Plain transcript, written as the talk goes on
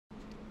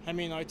I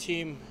mean, our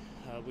team,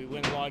 we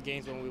win a lot of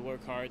games when we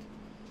work hard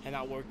and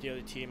outwork the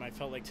other team. I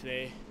felt like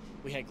today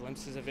we had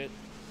glimpses of it,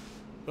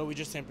 but we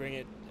just didn't bring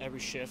it every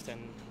shift,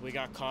 and we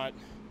got caught.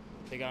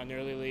 They got an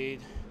early lead.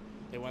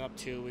 They went up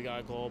 2. We got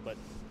a goal, but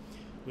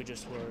we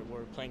just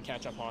were playing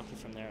catch-up hockey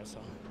from there, so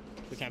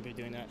we can't be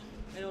doing that.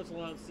 I know it's a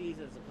long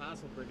season. It's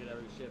impossible to bring it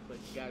every shift, but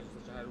you guys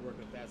are such a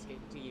hard-working,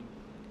 fast-skating team.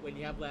 When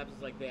you have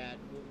lapses like that,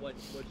 what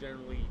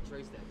generally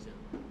trace that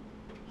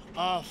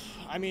to?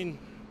 I mean,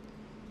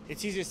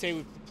 it's easy to say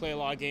we play a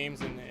lot of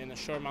games in a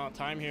short amount of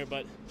time here,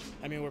 but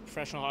I mean, we're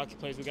professional hockey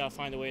players. We got to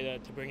find a way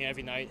to bring it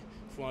every night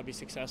if we want to be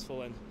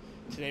successful. And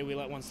today we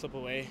let one slip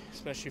away,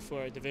 especially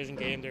for a division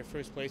game. Their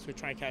first place, we're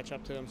trying to catch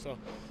up to them. So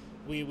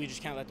we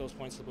just can't let those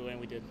points slip away,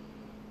 and we did.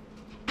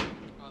 The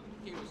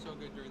PK was so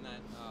good during that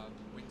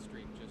win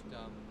streak. Just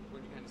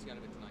what did you kind of see out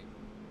of it tonight?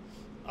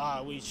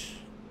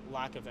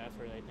 Lack of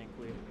effort. I think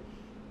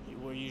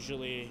we're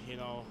usually,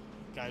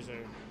 guys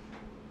are.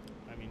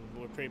 I mean,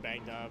 we're pretty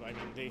banged up. I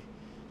mean,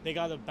 they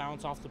got to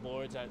bounce off the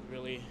boards that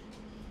really.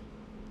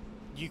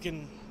 You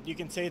can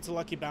say it's a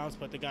lucky bounce,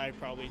 but the guy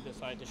probably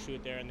decided to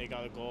shoot there, and they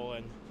got a goal,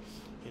 and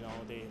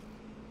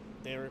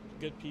they're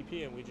good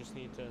PP, and we just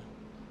need to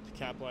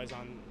capitalize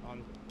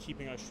on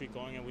keeping our streak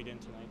going, and we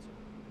didn't tonight. So.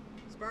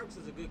 Sparks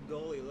is a good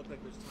goalie. It looked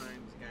like there's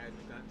times guys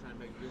are trying to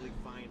make really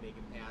fine,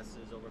 making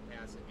passes,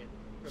 overpassing, get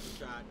perfect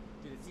shot.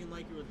 Did it seem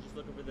like you were just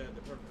looking for the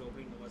perfect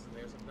opening that wasn't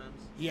there sometimes?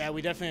 Yeah,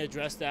 we definitely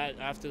addressed that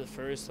after the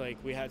first. Like,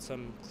 we had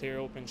some clear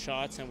open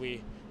shots, and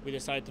we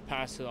decided to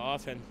pass it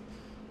off, and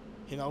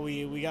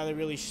we got to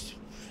really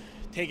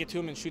take it to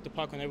him and shoot the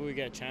puck whenever we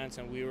get a chance,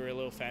 and we were a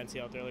little fancy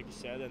out there, like you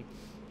said, and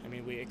I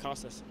mean, it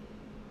cost us.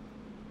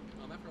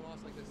 After a loss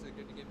like this, is it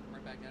good to get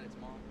right back at it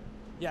tomorrow?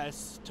 Yeah,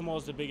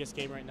 tomorrow's the biggest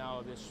game right now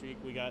of this streak.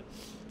 We got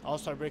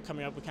All-Star break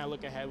coming up. We can't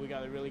look ahead. We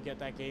got to really get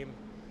that game.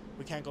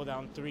 We can't go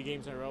down 3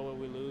 games in a row where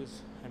we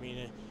lose. I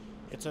mean,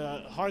 it's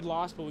a hard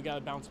loss, but we got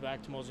to bounce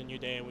back. Tomorrow's a new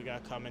day, and we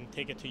got to come and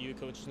take it to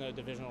UCO, which is another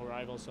divisional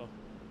rival. So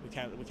we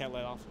can't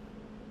let off.